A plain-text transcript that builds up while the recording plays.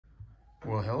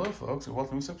Well, hello, folks, and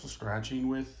welcome to Scratching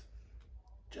with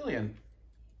Jillian.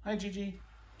 Hi, Gigi.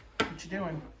 What you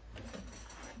doing?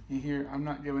 You hear? I'm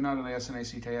not giving out on the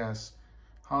SNACKS.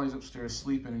 Holly's upstairs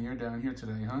sleeping, and you're down here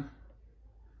today, huh?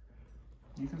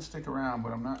 You can stick around,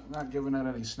 but I'm not giving out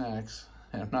any snacks,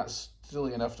 and I'm not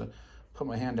silly enough to put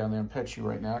my hand down there and pet you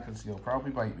right now, because you'll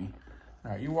probably bite me.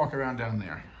 All right, you walk around down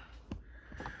there.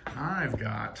 I've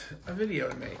got a video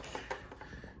to make.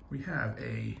 We have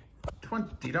a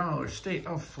 $20 State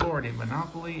of Florida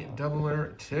Monopoly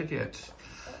Doubler ticket.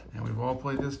 And we've all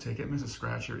played this ticket. Mrs.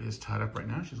 Scratcher is tied up right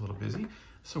now. She's a little busy.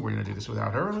 So we're gonna do this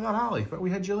without her and without Holly. But we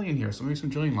had Jillian here, so maybe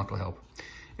some Jillian luck will help.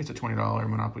 It's a $20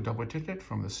 Monopoly Doubler ticket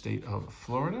from the state of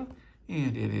Florida.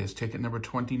 And it is ticket number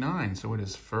 29. So it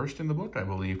is first in the book, I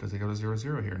believe, because they go to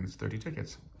 0-0 here, and it's 30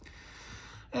 tickets.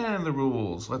 And the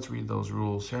rules. Let's read those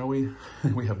rules, shall we?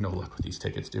 We have no luck with these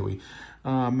tickets, do we?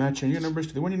 Match your numbers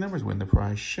to the winning numbers, win the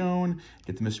prize shown,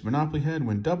 get the Mr. Monopoly head,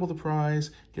 win double the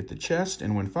prize, get the chest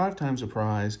and win 5 times the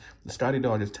prize, the Scotty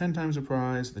dog is 10 times the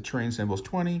prize, the train symbol is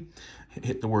 20,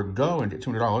 hit the word go and get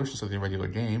 $200, just like the regular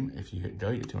game. If you hit go,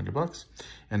 you get 200 bucks.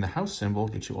 And the house symbol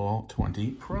gets you all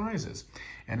 20 prizes.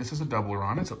 And this is a doubler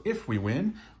on it, so if we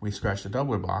win, we scratch the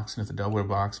doubler box, and if the doubler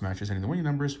box matches any of the winning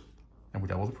numbers, then we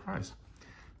double the prize.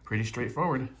 Pretty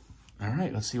straightforward. All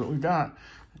right, let's see what we've got.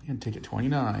 Again, ticket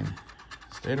 29,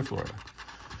 state of Florida.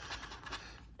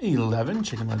 11,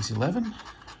 chicken legs 11.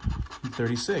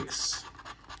 36,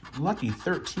 lucky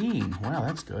 13. Wow,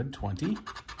 that's good. 20,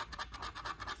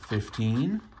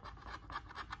 15,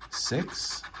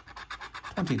 6,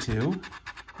 22,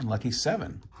 and lucky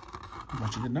 7. A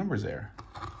bunch of good numbers there.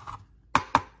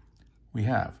 We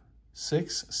have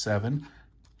 6, 7,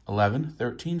 11,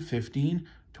 13, 15,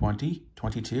 20,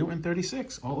 22, and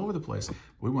 36, all over the place.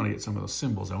 We want to get some of those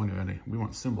symbols. We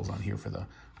want symbols on here for the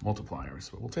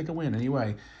multipliers, but we'll take a win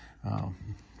anyway.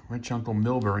 Rich Uncle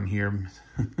Milburn here.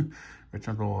 Rich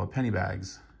Uncle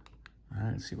Pennybags. All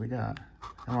right, let's see what we got.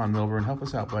 Come on, Milburn, help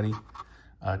us out, buddy.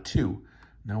 2.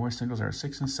 Nowhere singles are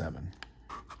 6 and 7.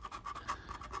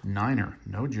 9er,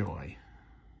 no joy.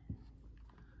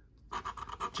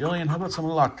 Jillian, how about some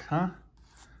luck, huh?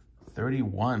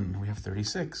 31, we have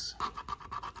 36.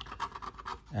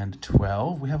 And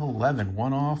 12, we have 11,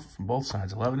 one off from both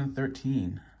sides, 11 and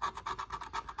 13.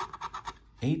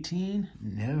 18,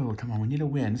 no, come on, we need a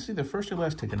win. This is the first or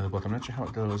last ticket in the book. I'm not sure how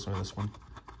it goes with this one.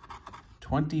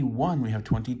 21, we have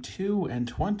 22 and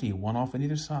 20, one off on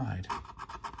either side.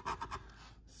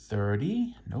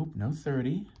 30, nope, no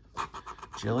 30.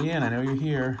 Jillian, I know you're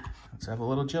here. Let's have a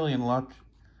little Jillian luck.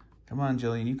 Come on,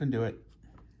 Jillian, you can do it.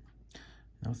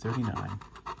 No 39.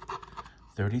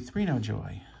 33, no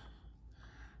joy.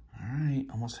 All right,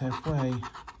 almost halfway.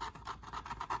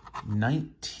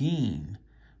 19.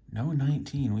 No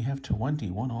 19. We have 20,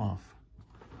 one off.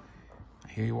 I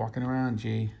hear you walking around,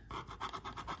 G.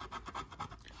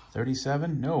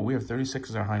 37. No, we have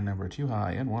 36 as our high number. Too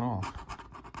high and one off.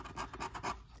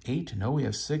 8. No, we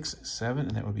have 6, 7,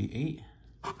 and that would be 8.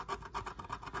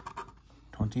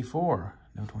 24.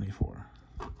 No 24.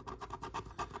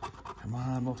 Come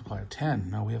on, multiplier. 10.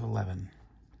 No, we have 11.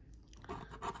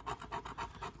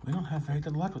 We don't have very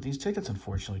good luck with these tickets,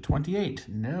 unfortunately. 28,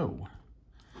 no.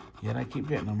 Yet I keep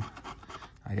getting them.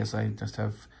 I guess I just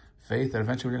have faith that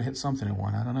eventually we're gonna hit something in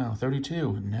one. I don't know.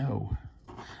 32, no.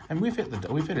 And we've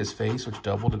hit his face, which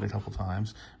doubled it a couple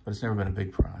times, but it's never been a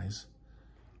big prize.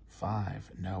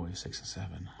 5, no. We have 6 and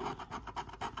 7.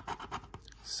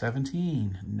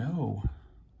 17, no.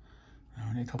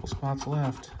 Only a couple spots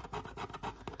left.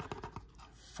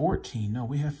 14, no.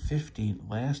 We have 15.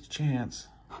 Last chance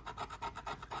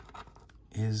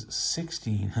is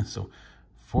 16. So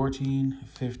 14,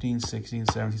 15, 16,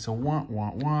 17. So wah,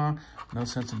 wah, wah. No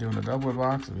sense in doing a doubler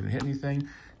box if we didn't hit anything.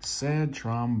 Sad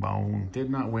trombone. Did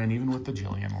not win, even with the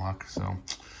Jillian luck. So,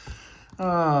 if you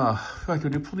like what you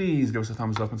do, please give us a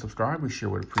thumbs up and subscribe. We sure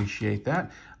would appreciate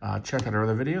that. Check out our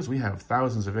other videos. We have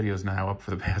thousands of videos now up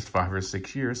for the past 5 or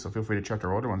 6 years. So feel free to check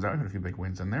our older ones out. We've had a few big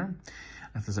wins in there.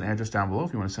 If there's an address down below,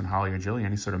 if you want to send Holly or Jilly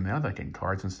any sort of mail, like getting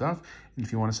cards and stuff. And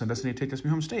if you want to send us any tickets to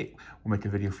your home state, we'll make a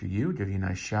video for you, give you a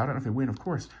nice shout out. And if we win, of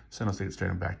course, send us tickets straight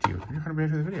on back to you. You're going to pay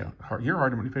for the video. Your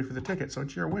argument, you paid for the ticket, so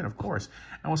it's your win, of course.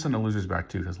 And we'll send the losers back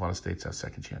too, because a lot of states have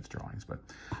second chance drawings.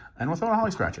 And we'll throw in a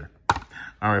Holly Scratcher.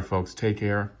 All right, folks, take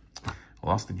care.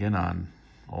 Lost again on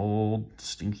old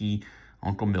stinky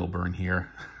Uncle Milburn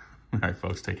here. All right,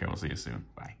 folks, take care. We'll see you soon.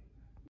 Bye.